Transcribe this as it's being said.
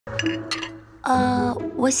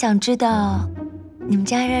我想知道你们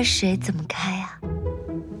家热水怎么开呀？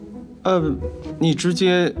你直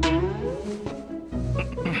接，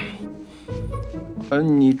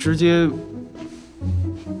你直接，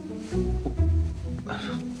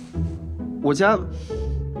我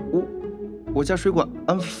家水管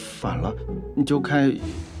安反了，你就开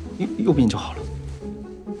右边就好了。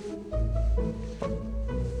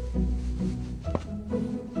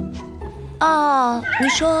哦，你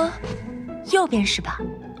说右边是吧？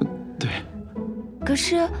对。可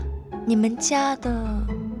是你们家的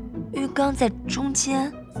浴缸在中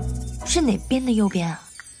间，是哪边的右边啊？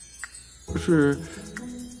是。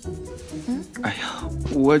哎呀，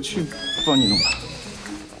我去帮你弄吧。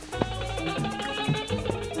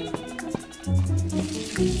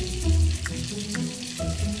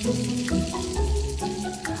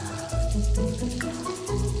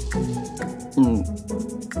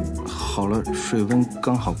好了，水温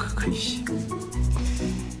刚好可以洗。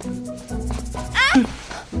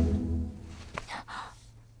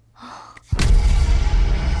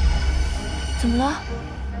怎么了？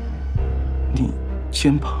你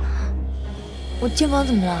肩膀。我肩膀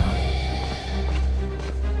怎么了？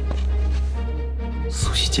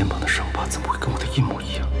苏西肩膀的伤疤怎么会跟我的一模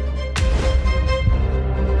一样？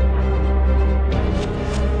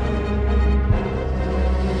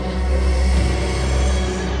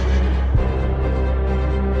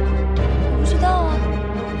不知道啊。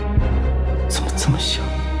怎么这么像？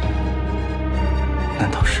难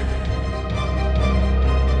道是？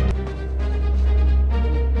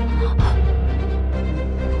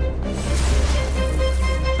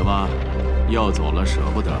怎么，要走了舍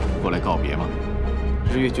不得过来告别吗？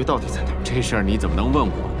日月诀到底在哪儿？这事儿你怎么能问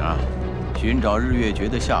我呢？寻找日月诀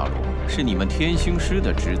的下落是你们天星师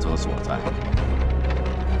的职责所在。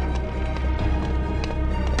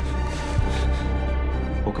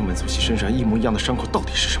我跟文素熙身上一模一样的伤口到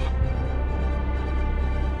底是什么？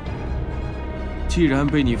既然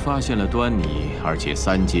被你发现了端倪，而且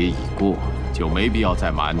3劫已过，就没必要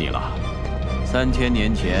再瞒你了。3000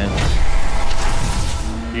年前，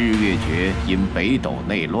日月诀因北斗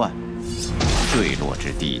内乱坠落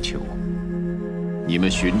至地球。你们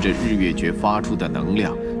循着日月诀发出的能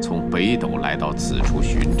量，从北斗来到此处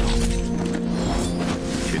寻找，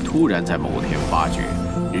却突然在某天发觉，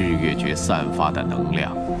日月诀散发的能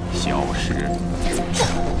量消失。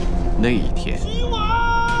那一天，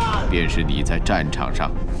便是你在战场上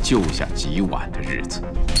救下吉婉的日子。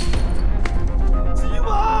吉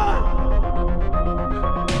婉，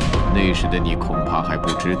那时的你恐怕还不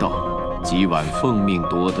知道，吉婉奉命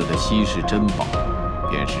夺得的稀世珍宝，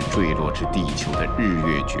便是坠落至地球的日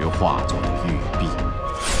月诀化作的玉璧。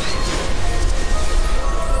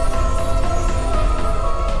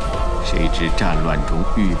谁知战乱中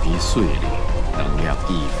玉璧碎裂，能量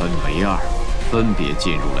一分为2，分别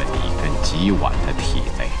进入了你跟吉婉的体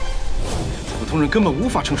内。普通人根本无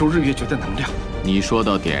法承受日月诀的能量。你说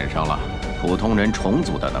到点上了，普通人重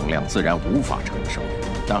组的能量自然无法承受。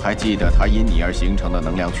但还记得它因你而形成的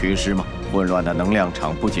能量缺失吗？混乱的能量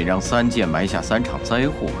场不仅让3剑埋下3场灾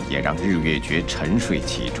祸，也让日月诀沉睡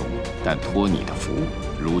其中。但托你的福，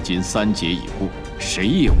如今3劫已过，谁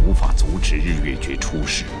也无法阻止日月诀出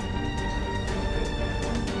世。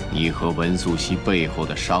你和文素熙背后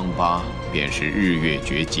的伤疤，便是日月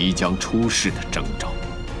诀即将出世的征兆。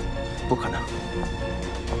不可能！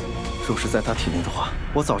若是在他体内的话，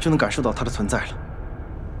我早就能感受到他的存在了。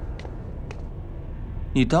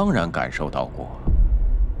你当然感受到过。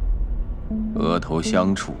额头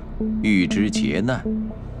相触，预知劫难，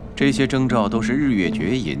这些征兆都是日月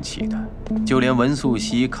诀引起的。就连文素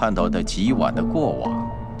熙看到的吉婉的过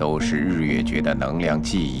往，都是日月诀的能量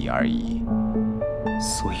记忆而已。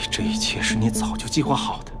所以这一切是你早就计划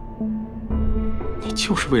好的，你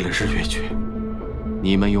就是为了日月诀。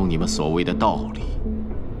你们用你们所谓的道理，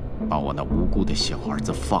把我那无辜的小儿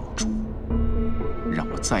子放逐，让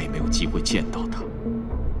我再也没有机会见到他。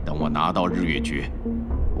等我拿到日月诀，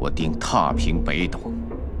我定踏平北斗，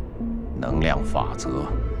能量法则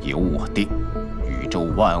由我定，宇宙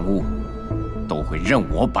万物都会任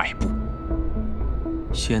我摆布。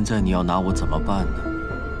现在你要拿我怎么办呢？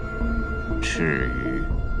至于，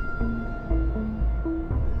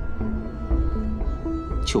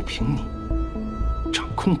就凭你，掌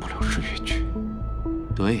控不了日月诀。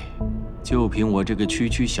对，就凭我这个区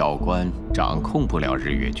区小官，掌控不了日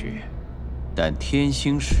月诀，但天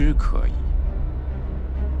星师可以。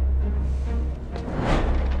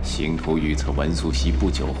星图预测文素熙不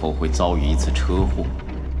久后会遭遇一次车祸，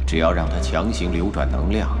只要让他强行流转能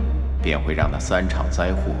量，便会让那3场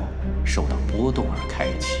灾祸受到波动而开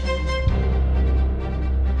启。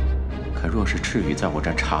可若是赤羽在我这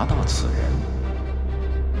儿查到此人，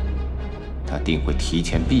他定会提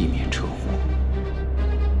前避免车祸。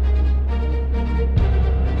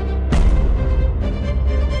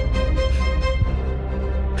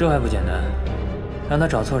这还不简单，让他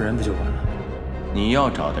找错人不就完了？你要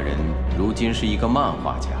找的人，如今是一个漫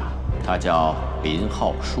画家，他叫林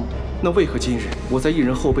浩树。那为何今日我在一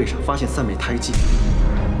人后背上发现3枚胎记？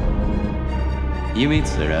因为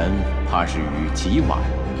此人怕是与极晚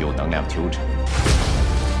有能量纠缠。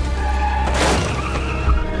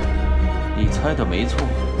你猜的没错，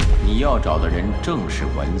你要找的人正是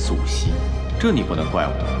文素汐。这你不能怪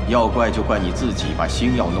我，要怪就怪你自己把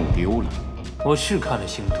星耀弄丢了。我是看了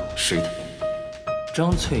星图，谁的？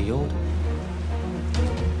张翠优的，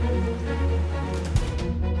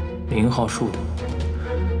林浩树的。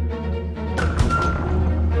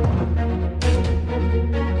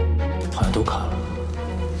好像都看了。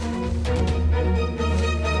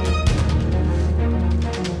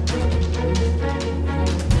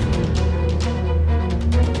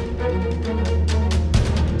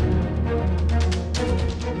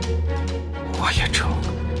我也成。